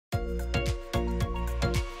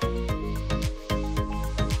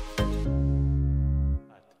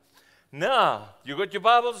Now, you got your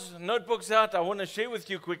Bibles, notebooks out. I want to share with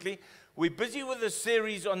you quickly. We're busy with a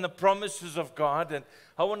series on the promises of God, and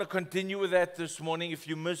I want to continue with that this morning. If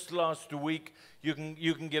you missed last week, you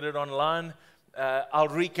can get it online. I'll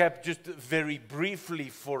recap just very briefly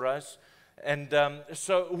for us. And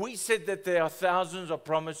so we said that there are thousands of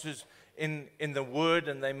promises in the Word,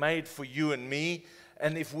 and they're made for you and me.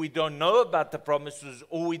 And if we don't know about the promises,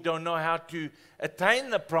 or we don't know how to attain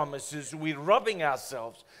the promises, we're robbing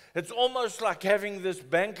ourselves. It's almost like having this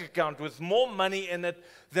bank account with more money in it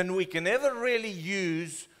than we can ever really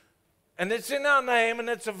use. And it's in our name and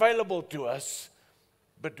it's available to us,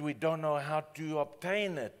 but we don't know how to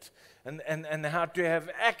obtain it and how to have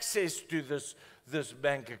access to this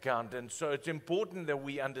bank account. And so it's important that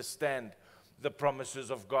we understand the promises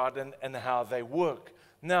of God and how they work.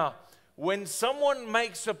 Now, when someone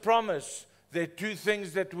makes a promise, there are two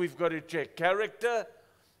things that we've got to check: character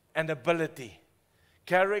and ability.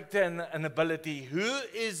 Character and ability. Who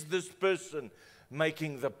is this person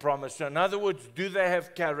making the promise? So in other words, do they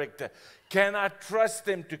have character? Can I trust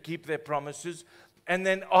them to keep their promises? And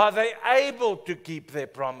then, are they able to keep their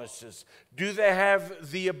promises? Do they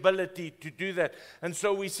have the ability to do that? And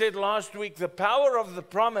so we said last week, the power of the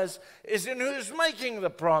promise is in who's making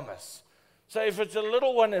the promise. So if it's a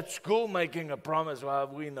little one at school making a promise, well,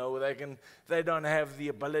 we know they don't have the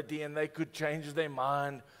ability and they could change their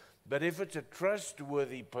mind. But if it's a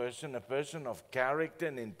trustworthy person, a person of character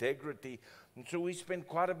and integrity, and so we spend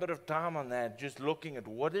quite a bit of time on that, just looking at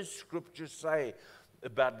what does Scripture say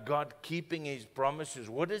about God keeping His promises.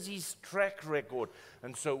 What is His track record?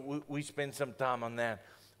 And so we spend some time on that.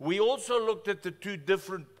 We also looked at the two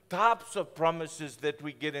different types of promises that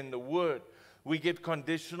we get in the Word. We get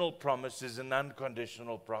conditional promises and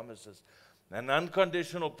unconditional promises. An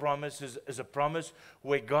unconditional promise is a promise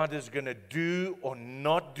where God is going to do or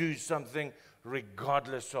not do something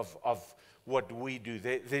regardless of what we do.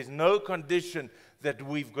 There's no condition that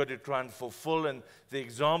we've got to try and fulfill. And the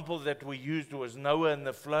example that we used was Noah and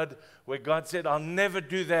the flood, where God said, I'll never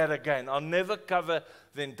do that again. I'll never cover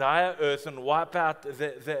the entire earth and wipe out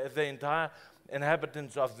the entire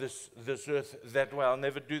inhabitants of this earth that way. I'll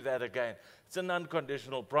never do that again. It's an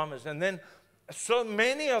unconditional promise. And then so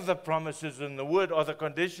many of the promises in the Word are the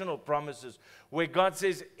conditional promises where God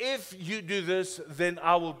says, if you do this, then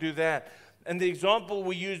I will do that. And the example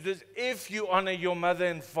we used is, if you honor your mother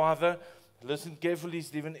and father, listen carefully,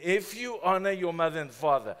 Stephen, if you honor your mother and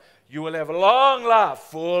father, you will have a long life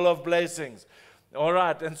full of blessings. All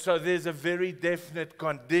right, and so there's a very definite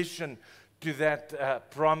condition to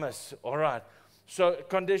that promise. All right, so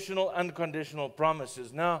conditional, unconditional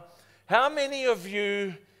promises. Now, how many of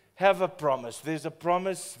you have a promise? There's a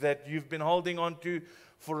promise that you've been holding on to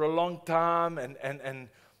for a long time, and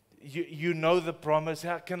you know the promise.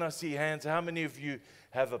 How can I see hands? How many of you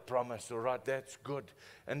have a promise? All right, that's good.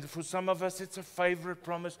 And for some of us, it's a favorite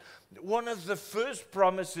promise. One of the first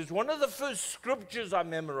promises, one of the first scriptures I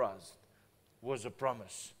memorized was a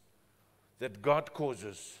promise that God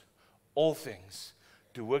causes all things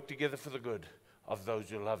to work together for the good of those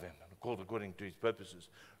who love Him, called according to His purposes.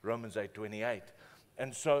 Romans 8:28.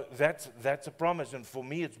 And so that's a promise. And for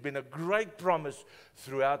me, it's been a great promise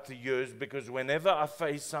throughout the years, because whenever I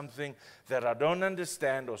face something that I don't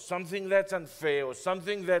understand, or something that's unfair, or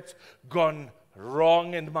something that's gone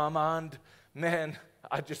wrong in my mind, man,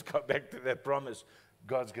 I just go back to that promise.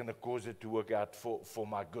 God's going to cause it to work out for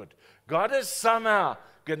my good. God is somehow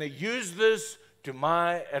going to use this to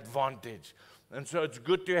my advantage. And so it's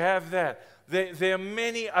good to have that. There are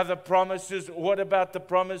many other promises. What about the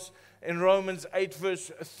promise in Romans 8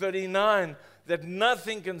 verse 39, that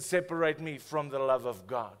nothing can separate me from the love of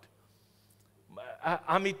God?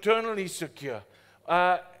 I'm eternally secure.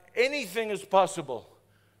 Anything is possible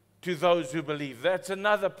to those who believe. That's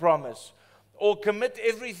another promise. Or commit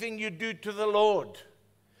everything you do to the Lord.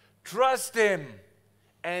 Trust Him,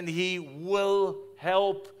 and He will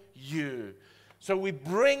help you. So we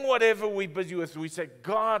bring whatever we're busy with. We say,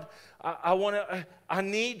 God, I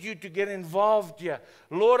need you to get involved here.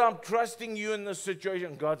 Lord, I'm trusting you in this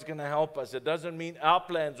situation. God's going to help us. It doesn't mean our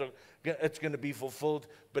plans it's going to be fulfilled,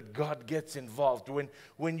 but God gets involved.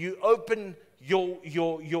 When you open your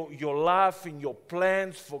life and your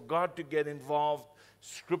plans for God to get involved,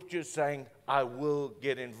 Scripture is saying, I will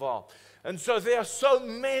get involved. And so there are so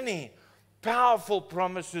many powerful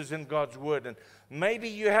promises in God's Word. And maybe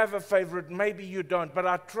you have a favorite, maybe you don't. But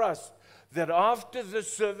I trust that after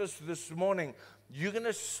this service this morning, you're going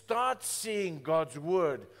to start seeing God's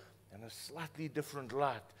Word in a slightly different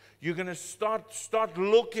light. You're going to start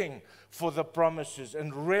looking for the promises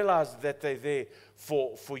and realize that they're there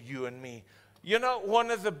for you and me. You know,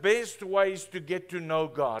 one of the best ways to get to know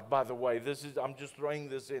God, by the way, I'm just throwing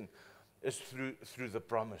this in, is through the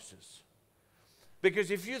promises.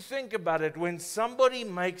 Because if you think about it, when somebody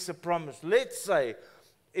makes a promise, let's say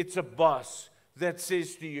it's a boss that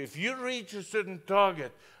says to you, if you reach a certain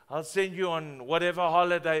target, I'll send you on whatever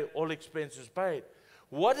holiday, all expenses paid.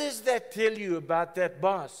 What does that tell you about that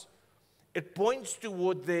boss? It points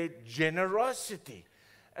toward their generosity.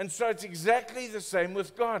 And so it's exactly the same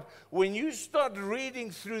with God. When you start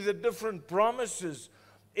reading through the different promises,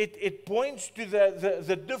 it points to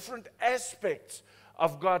the different aspects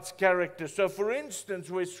of God's character. So for instance,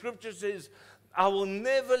 where Scripture says, I will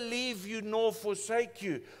never leave you nor forsake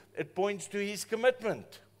you, it points to His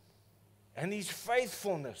commitment and His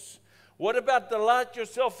faithfulness. What about delight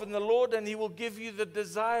yourself in the Lord and He will give you the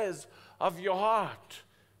desires of your heart?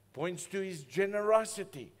 Points to His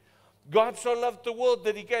generosity. God so loved the world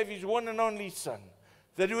that He gave His one and only Son,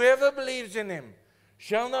 that whoever believes in Him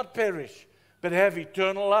shall not perish, but have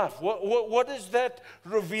eternal life. What does that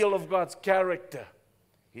reveal of God's character?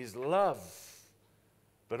 His love,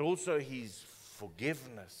 but also His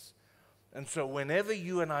forgiveness. And so whenever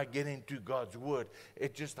you and I get into God's Word,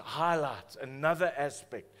 it just highlights another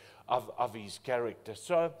aspect of His character.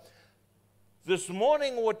 So this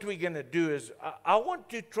morning what we're going to do is I want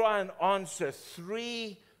to try and answer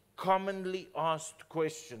 3 commonly asked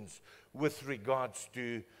questions with regards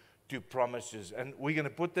to promises. And we're going to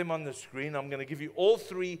put them on the screen. I'm going to give you all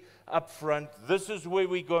 3 up front. This is where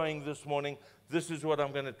we're going this morning. This is what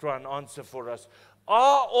I'm going to try and answer for us.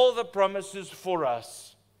 Are all the promises for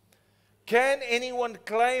us? Can anyone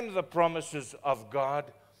claim the promises of God?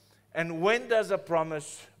 And when does a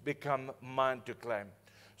promise become mine to claim?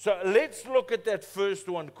 So let's look at that first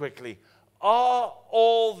one quickly. Are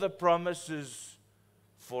all the promises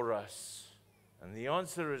for us? And the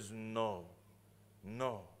answer is no.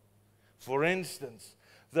 No. For instance,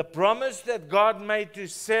 the promise that God made to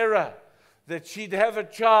Sarah that she'd have a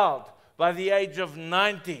child by the age of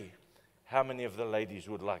 90. How many of the ladies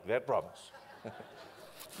would like that promise?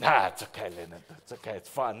 Nah, it's okay, Leonard. It's okay. It's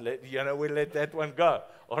fine. We let that one go.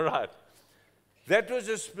 All right. That was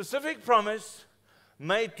a specific promise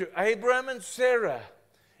made to Abraham and Sarah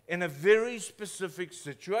in a very specific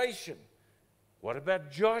situation. What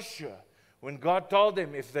about Joshua? When God told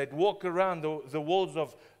them if they'd walk around the walls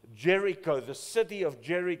of Jericho, the city of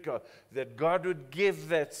Jericho, that God would give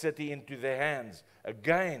that city into their hands.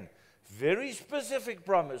 Again, very specific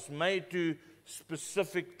promise made to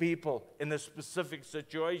specific people in a specific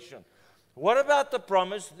situation. What about the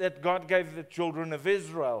promise that God gave the children of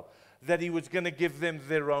Israel, that He was going to give them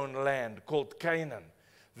their own land called Canaan?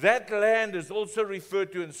 That land is also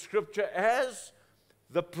referred to in Scripture as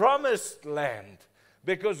the promised land,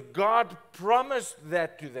 because God promised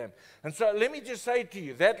that to them. And so let me just say to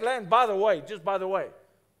you, that land, by the way,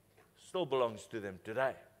 still belongs to them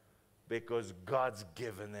today, because God's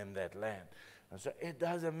given them that land. And so it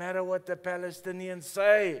doesn't matter what the Palestinians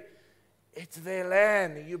say. It's their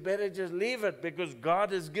land. You better just leave it, because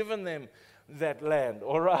God has given them that land.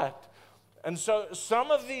 All right. And so some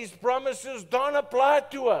of these promises don't apply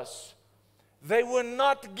to us. They were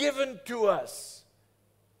not given to us,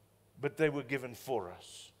 but they were given for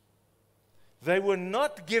us. They were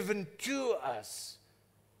not given to us,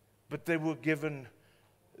 but they were given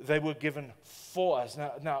for us.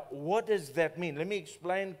 Now, what does that mean? Let me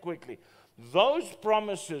explain quickly. Those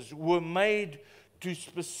promises were made to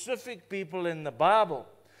specific people in the Bible.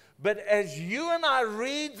 But as you and I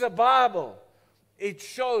read the Bible,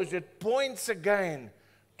 it points again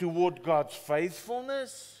toward God's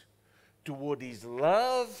faithfulness, toward His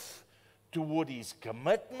love, toward His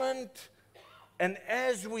commitment. And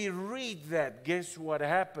as we read that, guess what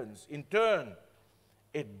happens? In turn,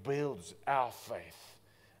 it builds our faith.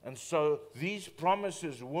 And so these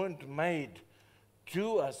promises weren't made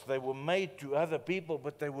to us. They were made to other people,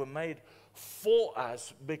 but they were made for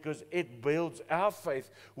us because it builds our faith.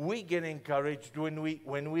 We get encouraged when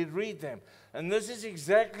we read them. And this is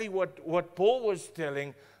exactly what Paul was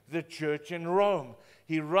telling the church in Rome.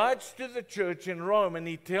 He writes to the church in Rome and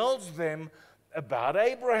he tells them about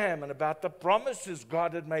Abraham and about the promises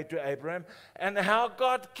God had made to Abraham and how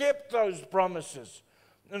God kept those promises.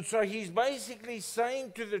 And so he's basically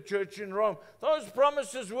saying to the church in Rome, those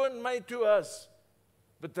promises weren't made to us,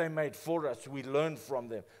 but they made for us. We learned from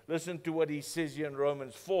them. Listen to what he says here in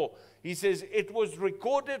Romans 4. He says, it was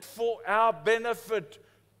recorded for our benefit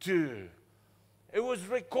too. It was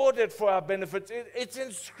recorded for our benefit. It's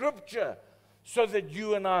in Scripture so that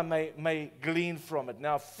you and I may glean from it.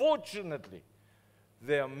 Now, fortunately,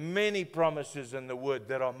 there are many promises in the Word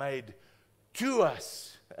that are made to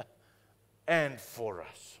us and for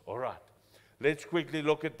us. All right. Let's quickly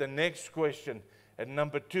look at the next question. At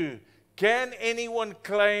number 2, can anyone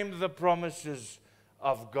claim the promises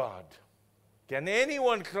of God? Can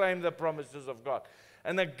anyone claim the promises of God?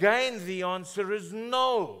 And again, the answer is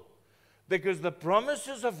no. Because the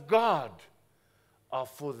promises of God are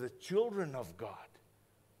for the children of God.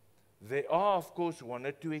 There are, of course, 1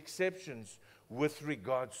 or 2 exceptions with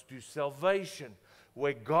regards to salvation,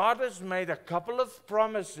 where God has made a couple of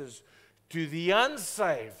promises to the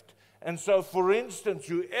unsaved. And so, for instance,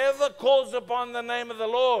 whoever calls upon the name of the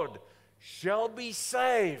Lord shall be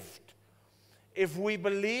saved. If we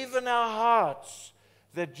believe in our hearts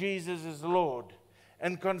that Jesus is Lord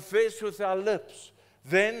and confess with our lips,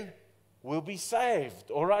 then we'll be saved.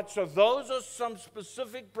 All right, so those are some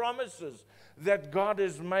specific promises that God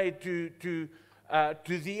has made to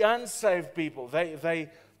the unsaved people. They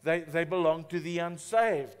belong to the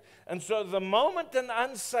unsaved. And so the moment an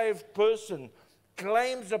unsaved person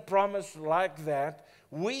claims a promise like that,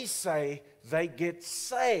 we say they get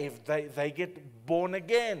saved, they get born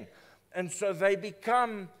again. And so they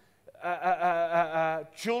become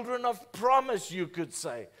children of promise, you could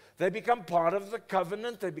say. They become part of the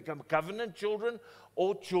covenant, they become covenant children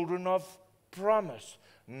or children of promise.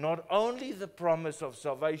 Not only the promise of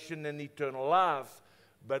salvation and eternal life,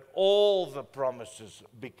 but all the promises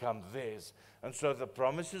become theirs. And so the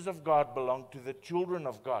promises of God belong to the children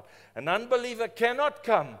of God. An unbeliever cannot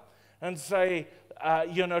come and say,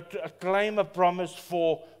 to claim a promise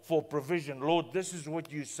for provision. Lord, this is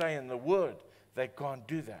what you say in the Word. They can't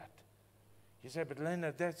do that. You say, but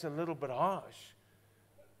Leonard, that's a little bit harsh.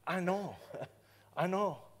 I know. I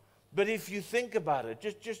know. But if you think about it,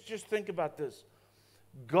 just think about this.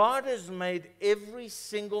 God has made every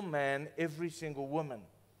single man, every single woman.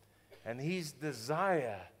 And His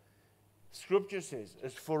desire, Scripture says,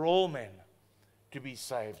 is for all men to be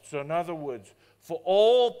saved. So in other words, for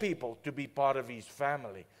all people to be part of His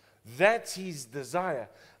family. That's His desire.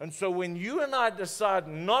 And so when you and I decide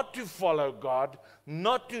not to follow God,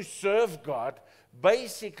 not to serve God,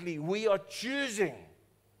 basically we are choosing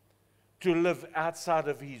to live outside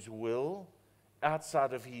of His will,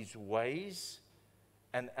 outside of His ways,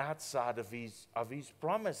 and outside of His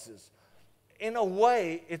promises. In a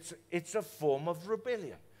way, it's a form of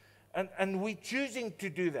rebellion. And we're choosing to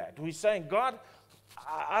do that. We're saying, God,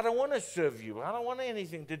 I don't want to serve you. I don't want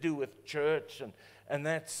anything to do with church and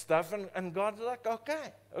that stuff. And God's like,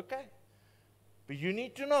 okay. But you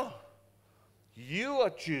need to know, you are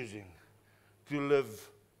choosing to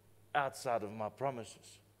live outside of my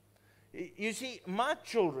promises. You see, my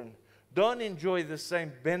children don't enjoy the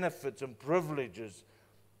same benefits and privileges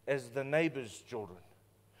as the neighbor's children.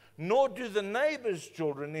 Nor do the neighbor's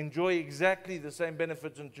children enjoy exactly the same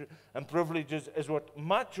benefits and privileges as what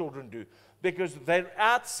my children do, because they're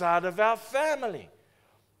outside of our family.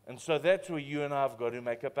 And so that's where you and I have got to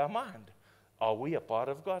make up our mind. Are we a part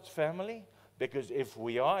of God's family? Because if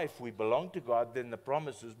we are, if we belong to God, then the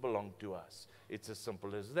promises belong to us. It's as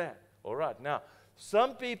simple as that. All right. Now,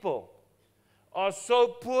 some people are so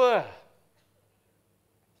poor,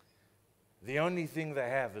 the only thing they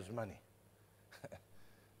have is money.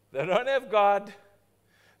 They don't have God.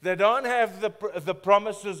 They don't have the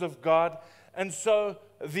promises of God. And so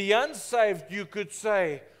the unsaved, you could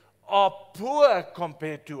say, are poor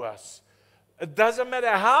compared to us. It doesn't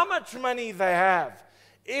matter how much money they have.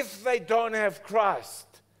 If they don't have Christ,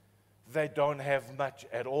 they don't have much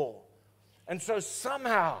at all. And so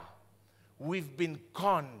somehow we've been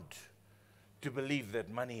conned to believe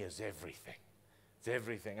that money is everything. It's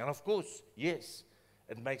everything. And of course, yes,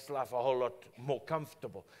 it makes life a whole lot more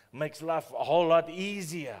comfortable. It makes life a whole lot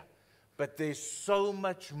easier. But there's so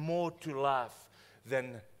much more to life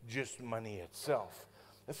than just money itself.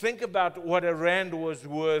 Think about what a rand was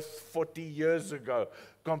worth 40 years ago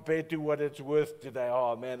compared to what it's worth today.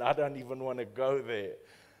 Oh man, I don't even want to go there.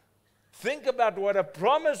 Think about what a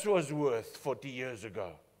promise was worth 40 years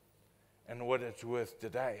ago and what it's worth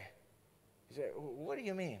today. You say, what do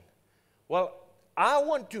you mean? Well, I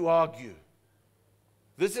want to argue,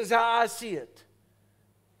 this is how I see it,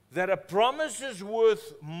 that a promise is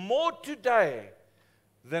worth more today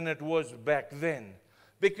than it was back then.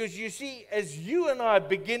 Because you see, as you and I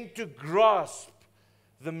begin to grasp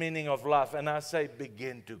the meaning of life, and I say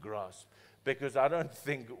begin to grasp, because I don't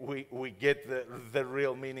think we get the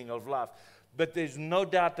real meaning of life. But there's no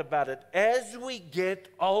doubt about it. As we get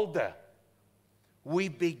older, we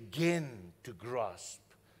begin to grasp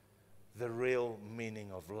the real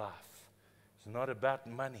meaning of life. It's not about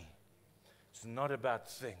money. It's not about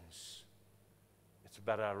things. It's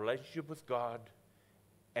about our relationship with God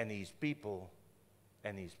and His people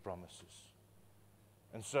and His promises.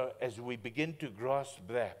 And so as we begin to grasp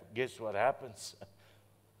that, guess what happens?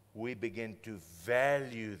 We begin to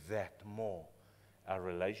value that more. Our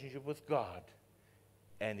relationship with God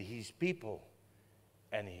and His people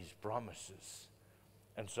and His promises.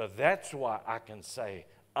 And so that's why I can say,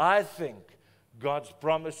 I think God's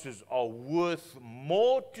promises are worth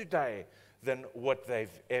more today than what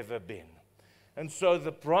they've ever been. And so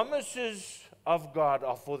the promises of God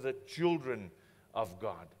are for the children of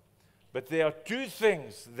God. But there are two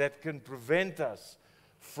things that can prevent us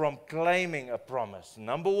from claiming a promise.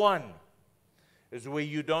 Number one is where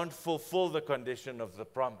you don't fulfill the condition of the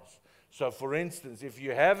promise. So for instance, if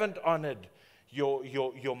you haven't honored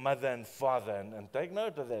your mother and father, and take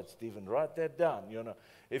note of that, Stephen, write that down.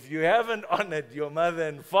 If you haven't honored your mother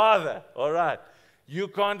and father, all right, you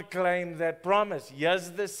can't claim that promise.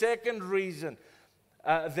 Here's the second reason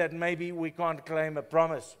that maybe we can't claim a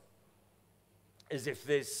promise, is if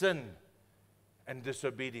there's sin and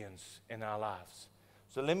disobedience in our lives.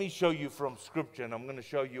 So let me show you from Scripture, and I'm going to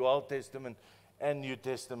show you Old Testament and New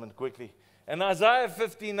Testament quickly. In Isaiah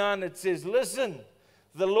 59, it says, listen,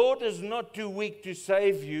 the Lord is not too weak to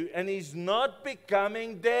save you, and He's not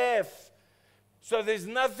becoming deaf. So there's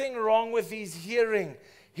nothing wrong with His hearing.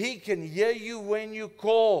 He can hear you when you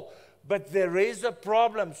call, but there is a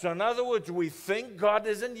problem. So in other words, we think God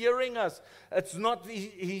isn't hearing us. It's not,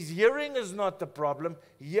 His hearing is not the problem.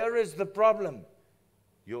 Here is the problem.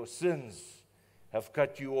 Your sins have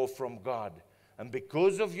cut you off from God. And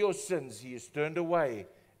because of your sins, He has turned away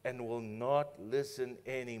and will not listen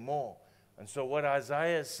anymore. And so what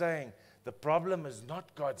Isaiah is saying, the problem is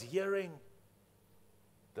not God's hearing.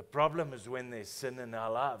 The problem is when there's sin in our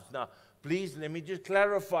lives. Now, please, let me just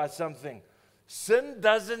clarify something. Sin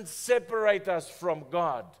doesn't separate us from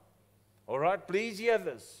God. All right? Please hear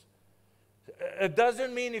this. It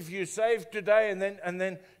doesn't mean if you're saved today and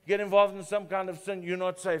then get involved in some kind of sin, you're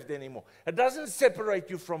not saved anymore. It doesn't separate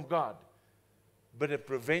you from God. But it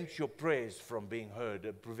prevents your prayers from being heard.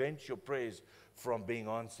 It prevents your prayers from being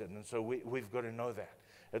answered. And so we've got to know that.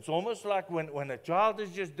 It's almost like when a child is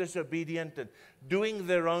just disobedient and doing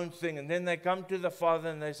their own thing, and then they come to the father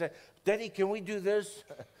and they say, Daddy, can we do this?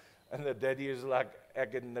 And the daddy is like,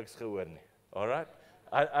 ek het niks gehoor nie. All right?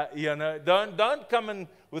 Don't come in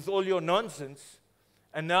with all your nonsense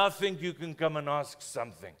and now think you can come and ask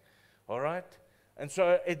something. All right? And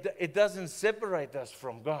so it doesn't separate us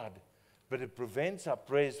from God, but it prevents our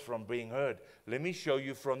prayers from being heard. Let me show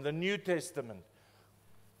you from the New Testament.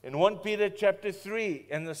 In 1 Peter chapter 3,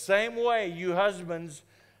 in the same way, you husbands,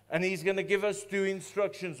 and he's going to give us two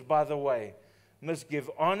instructions, by the way, must give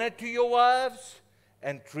honor to your wives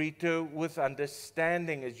and treat her with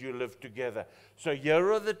understanding as you live together. So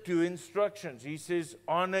here are the two instructions. He says,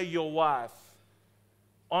 honor your wife.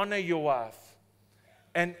 Honor your wife.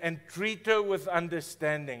 And treat her with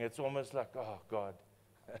understanding. It's almost like, oh, God.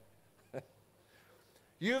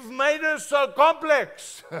 You've made her so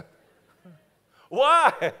complex.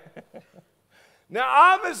 Why? Now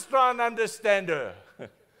I must try and understand her.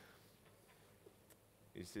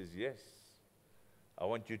 He says, yes. I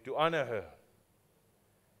want you to honor her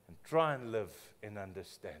and try and live in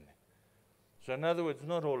understanding. So in other words,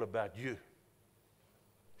 not all about you.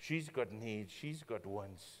 She's got needs. She's got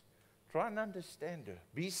wants. Try and understand her.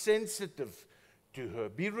 Be sensitive to her.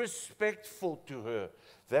 Be respectful to her.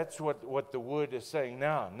 That's what the word is saying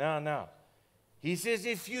now. He says,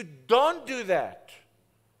 if you don't do that,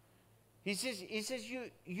 he says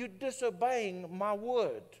you're disobeying my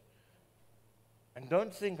word. And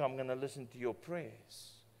don't think I'm going to listen to your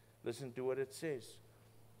prayers. Listen to what it says.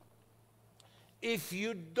 If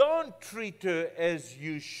you don't treat her as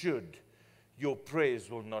you should, your prayers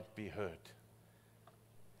will not be heard.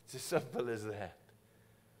 It's as simple as that.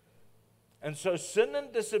 And so sin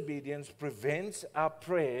and disobedience prevents our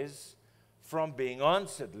prayers from being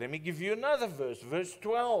answered. Let me give you another verse. Verse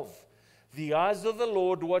 12. The eyes of the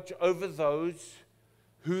Lord watch over those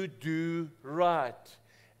who do right,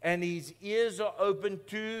 and His ears are open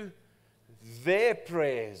to their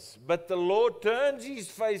prayers. But the Lord turns His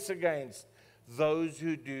face against those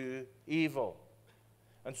who do evil.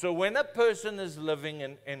 And so when a person is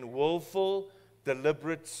living in willful,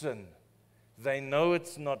 deliberate sin, they know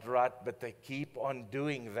it's not right, but they keep on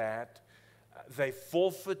doing that. They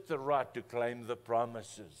forfeit the right to claim the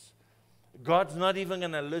promises. God's not even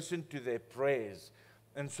going to listen to their prayers.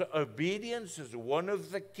 And so obedience is one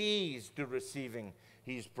of the keys to receiving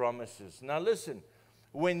His promises. Now listen,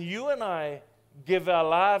 when you and I give our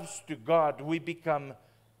lives to God, we become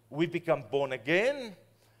born again.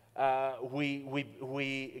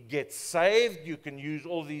 We get saved. You can use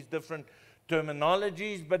all these different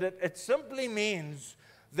terminologies, but it simply means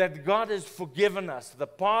that God has forgiven us. The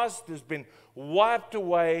past has been wiped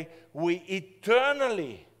away. We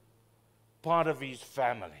eternally part of His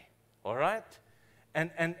family. All right?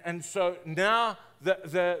 And so now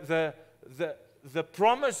the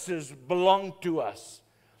promises belong to us.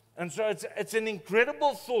 And so it's an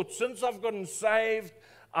incredible thought. Since I've gotten saved,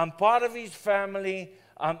 I'm part of His family.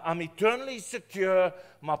 I'm eternally secure.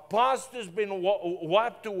 My past has been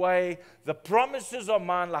wiped away. The promises are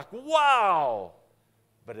mine. Like, wow!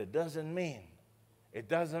 But it doesn't mean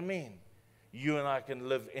you and I can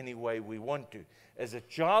live any way we want to. As a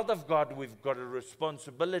child of God, we've got a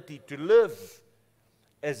responsibility to live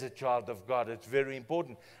as a child of God. It's very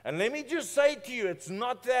important. And let me just say to you, it's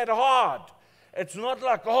not that hard. It's not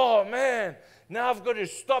like, oh man, now I've got to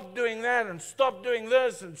stop doing that and stop doing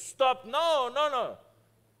this and stop. No.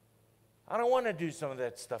 I don't want to do some of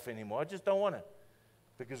that stuff anymore. I just don't want it,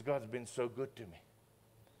 because God's been so good to me.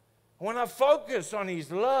 When I focus on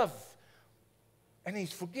His love and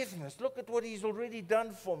His forgiveness, look at what He's already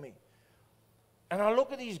done for me. And I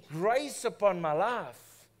look at His grace upon my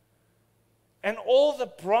life and all the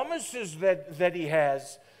promises that He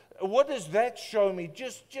has. What does that show me?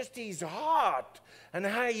 Just His heart and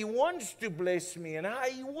how He wants to bless me and how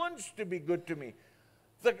He wants to be good to me.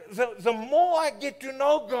 The more I get to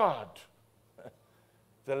know God,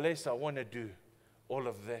 the less I want to do all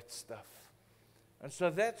of that stuff. And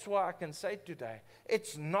so that's why I can say today,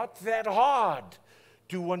 it's not that hard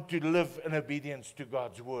to want to live in obedience to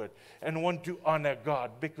God's word and want to honor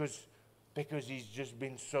God, because He's just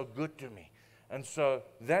been so good to me. And so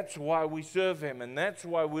that's why we serve Him, and that's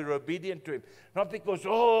why we're obedient to Him. Not because,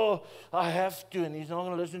 oh, I have to, and He's not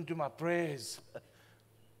going to listen to my prayers.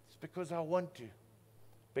 It's because I want to.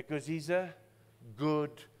 Because He's a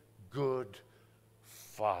good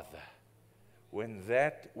Father. When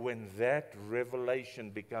that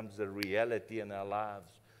revelation becomes a reality in our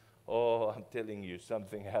lives, oh, I'm telling you,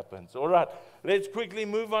 something happens. All right, let's quickly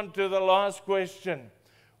move on to the last question.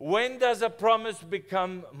 When does a promise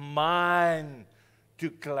become mine to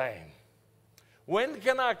claim? When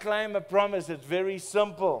can I claim a promise? It's very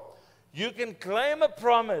simple. You can claim a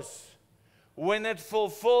promise when it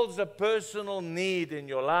fulfills a personal need in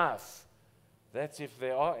your life. That's if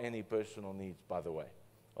there are any personal needs, by the way.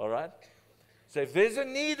 All right? So if there's a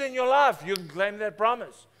need in your life, you can claim that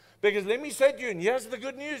promise. Because let me say to you, and here's the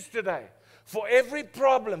good news today. For every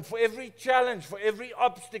problem, for every challenge, for every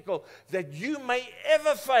obstacle that you may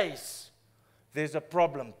ever face, there's a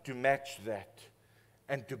problem to match that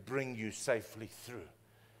and to bring you safely through.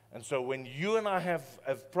 And so when you and I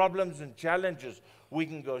have problems and challenges, we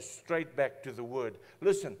can go straight back to the Word.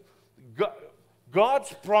 Listen,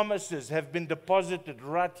 God's promises have been deposited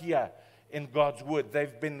right here in God's Word.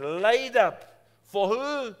 They've been laid up for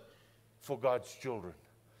who? For God's children,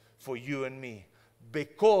 for you and me,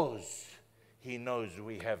 because He knows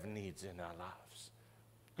we have needs in our lives.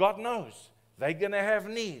 God knows they're going to have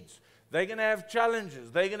needs. They're going to have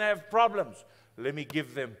challenges. They're going to have problems. Let me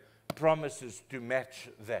give them promises to match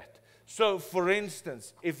that. So, for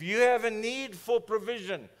instance, if you have a need for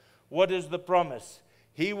provision, what is the promise?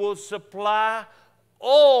 He will supply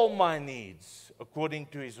all my needs according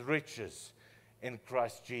to His riches in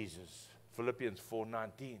Christ Jesus. Philippians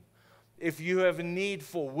 4:19. If you have a need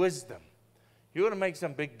for wisdom, you're going to make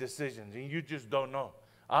some big decisions and you just don't know.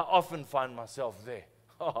 I often find myself there.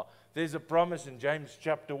 There's a promise in James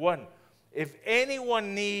chapter 1. If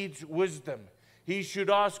anyone needs wisdom, he should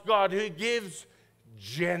ask God, who gives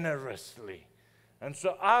generously. And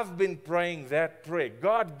so I've been praying that prayer.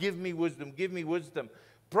 God, give me wisdom, give me wisdom.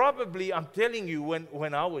 Probably, I'm telling you,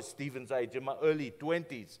 when I was Stephen's age, in my early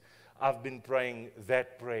 20s, I've been praying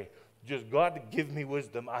that prayer. Just, God, give me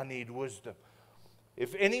wisdom. I need wisdom.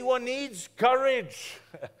 If anyone needs courage,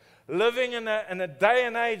 living in a day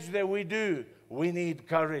and age that we do, we need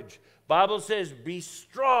courage. Bible says, be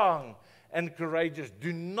strong and courageous.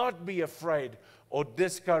 Do not be afraid or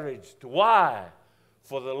discouraged. Why?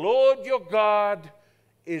 For the Lord your God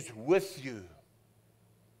is with you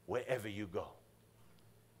wherever you go.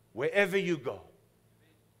 Wherever you go,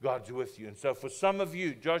 God's with you. And so for some of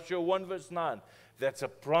you, Joshua 1 verse 9, that's a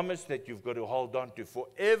promise that you've got to hold on to. For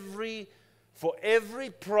every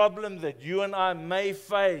problem that you and I may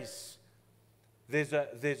face, there's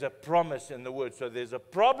a promise in the Word. So there's a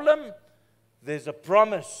problem, there's a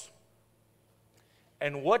promise.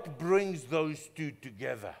 And what brings those two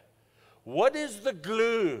together? What is the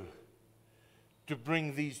glue to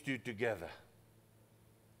bring these two together?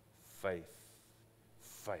 Faith.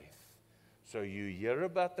 Faith. So you hear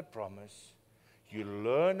about the promise, you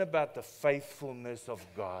learn about the faithfulness of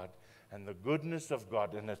God and the goodness of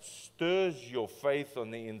God, and it stirs your faith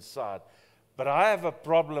on the inside. But I have a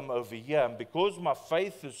problem over here, and because my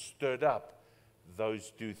faith is stirred up,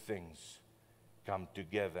 those two things come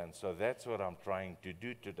together. And so that's what I'm trying to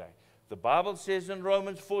do today. The Bible says in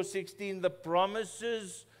Romans 4:16, the promise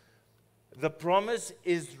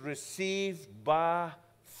is received by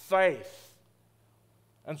faith.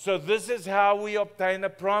 And so this is how we obtain a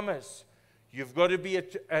promise. You've got to be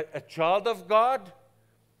a child of God,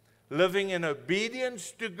 living in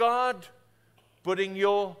obedience to God, putting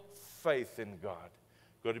your faith in God.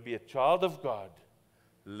 Got to be a child of God,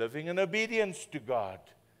 living in obedience to God,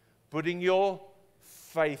 putting your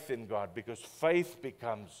faith in God, because faith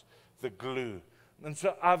becomes the glue. And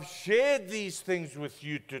so I've shared these things with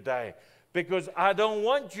you today because I don't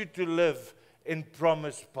want you to live in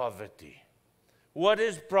promised poverty. What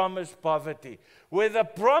is promised poverty? Where the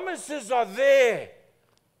promises are there,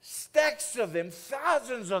 stacks of them,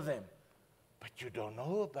 thousands of them, but you don't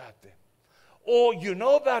know about them. Or you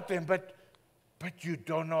know about them, but you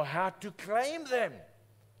don't know how to claim them.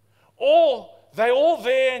 Or they're all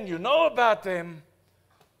there and you know about them,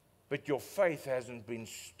 but your faith hasn't been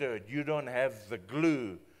stirred. You don't have the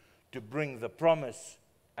glue to bring the promise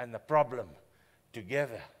and the problem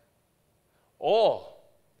together. Or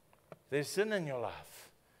there's sin in your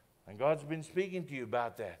life, and God's been speaking to you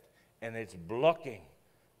about that, and it's blocking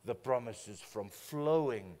the promises from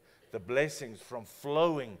flowing, the blessings from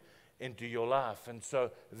flowing into your life. And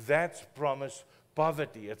so that's promise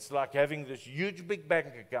poverty. It's like having this huge big bank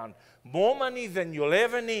account, more money than you'll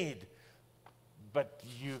ever need, but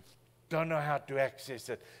you don't know how to access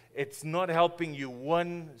it. It's not helping you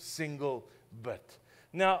one single bit.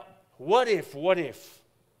 Now, what if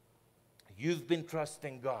you've been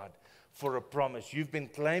trusting God for a promise? You've been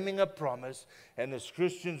claiming a promise, and as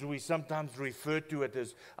Christians, we sometimes refer to it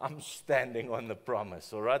as, I'm standing on the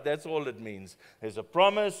promise, all right? That's all it means. There's a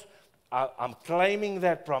promise, I'm claiming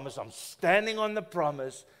that promise, I'm standing on the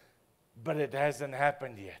promise, but it hasn't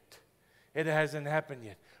happened yet. It hasn't happened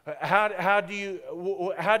yet. How do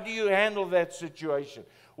you handle that situation?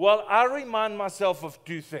 Well, I remind myself of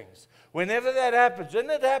two things. Whenever that happens, and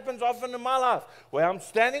it happens often in my life, where I'm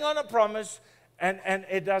standing on a promise and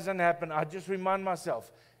it doesn't happen, I just remind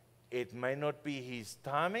myself, it may not be His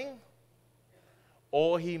timing,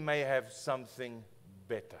 or He may have something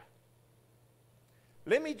better.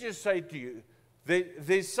 Let me just say to you,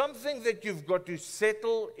 there's something that you've got to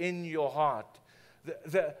settle in your heart.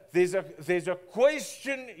 There's a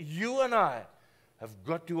question you and I have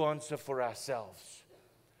got to answer for ourselves.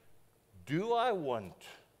 Do I want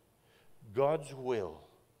God's will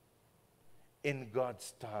in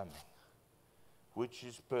God's timing, which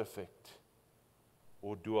is perfect,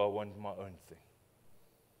 or do I want my own thing?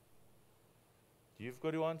 You've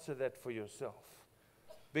got to answer that for yourself,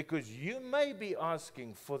 because you may be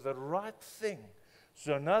asking for the right thing.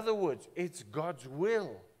 So in other words, it's God's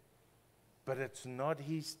will, but it's not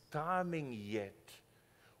His timing yet.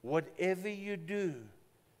 Whatever you do,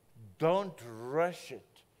 don't rush it.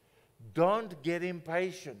 Don't get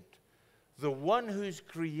impatient. The one who's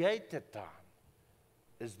created time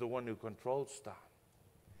is the one who controls time.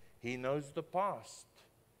 He knows the past,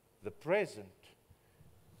 the present,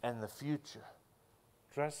 and the future.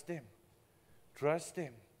 Trust Him. Trust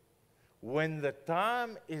Him. When the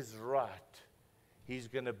time is right, He's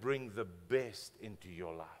going to bring the best into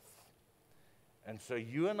your life. And so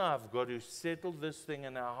you and I have got to settle this thing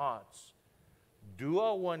in our hearts. Do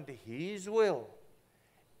I want His will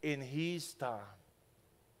in His time,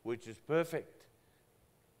 which is perfect,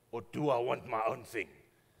 or do I want my own thing?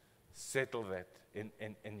 Settle that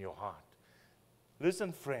in your heart.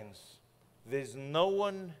 Listen, friends, there's no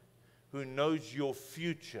one who knows your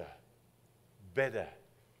future better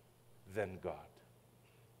than God.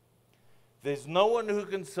 There's no one who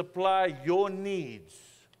can supply your needs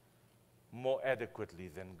more adequately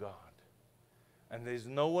than God. And there's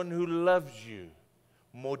no one who loves you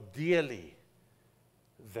more dearly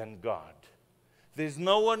than God. There's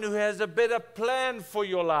no one who has a better plan for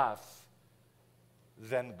your life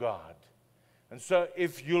than God. And so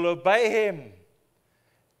if you'll obey Him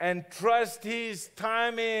and trust His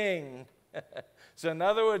timing, so in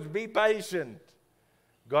other words, be patient,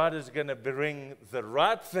 God is going to bring the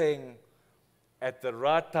right thing at the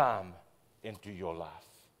right time into your life.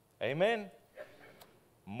 Amen?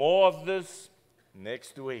 More of this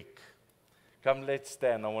next week. Come, let's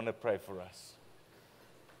stand. I want to pray for us.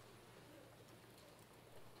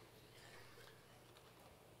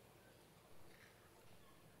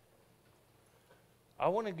 I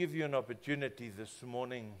want to give you an opportunity this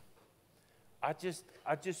morning. I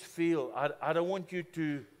just feel, I don't want you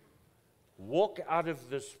to walk out of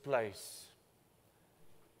this place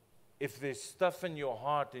if there's stuff in your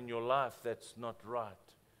heart, in your life that's not right,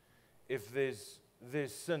 if there's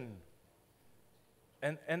sin,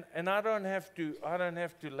 and I don't have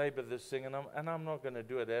to labor this thing, and I'm not going to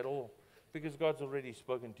do it at all, because God's already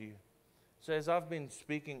spoken to you. So as I've been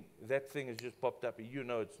speaking, that thing has just popped up. You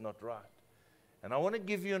know it's not right. And I want to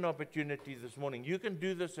give you an opportunity this morning. You can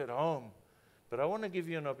do this at home, but I want to give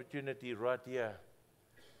you an opportunity right here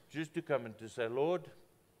just to come and to say, Lord,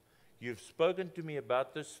 you've spoken to me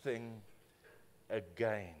about this thing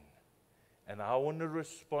again, and I want to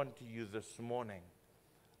respond to you this morning.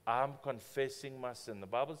 I'm confessing my sin. The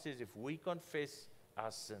Bible says if we confess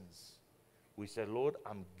our sins, we say, Lord,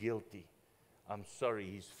 I'm guilty. I'm sorry.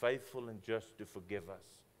 He's faithful and just to forgive us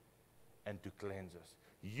and to cleanse us.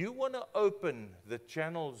 You want to open the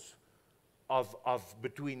channels of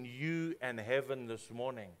between you and heaven this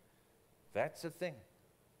morning. That's the thing.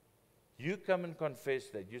 You come and confess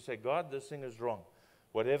that. You say, God, this thing is wrong.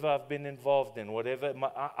 Whatever I've been involved in,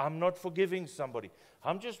 I'm not forgiving somebody.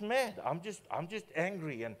 I'm just mad. I'm just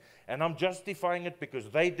angry, and I'm justifying it because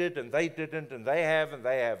they did and they didn't and they have and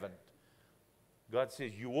they haven't. God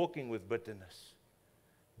says, you're walking with bitterness.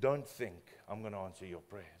 Don't think I'm going to answer your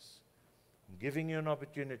prayers. I'm giving you an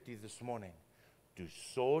opportunity this morning to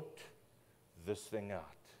sort this thing out.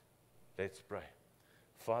 Let's pray.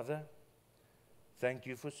 Father, thank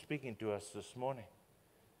you for speaking to us this morning.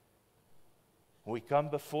 We come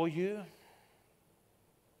before you,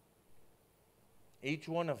 each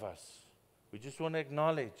one of us. We just want to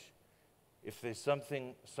acknowledge if there's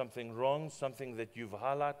something wrong, something that you've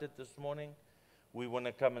highlighted this morning. We want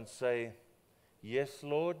to come and say, yes,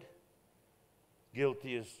 Lord,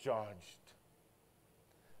 guilty as charged.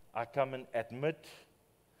 I come and admit,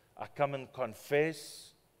 I come and confess,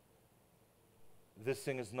 this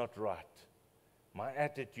thing is not right. My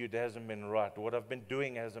attitude hasn't been right. What I've been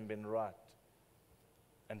doing hasn't been right.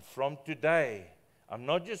 And from today, I'm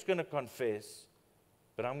not just going to confess,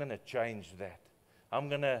 but I'm going to change that. I'm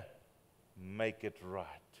going to make it right.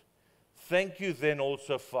 Thank you then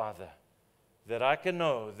also, Father, that I can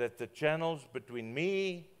know that the channels between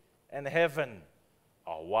me and heaven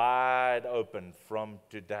are wide open from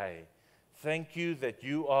today. Thank you that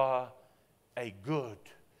you are a good,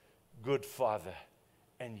 good Father,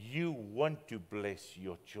 and you want to bless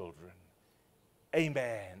your children.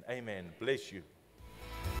 Amen. Amen. Bless you.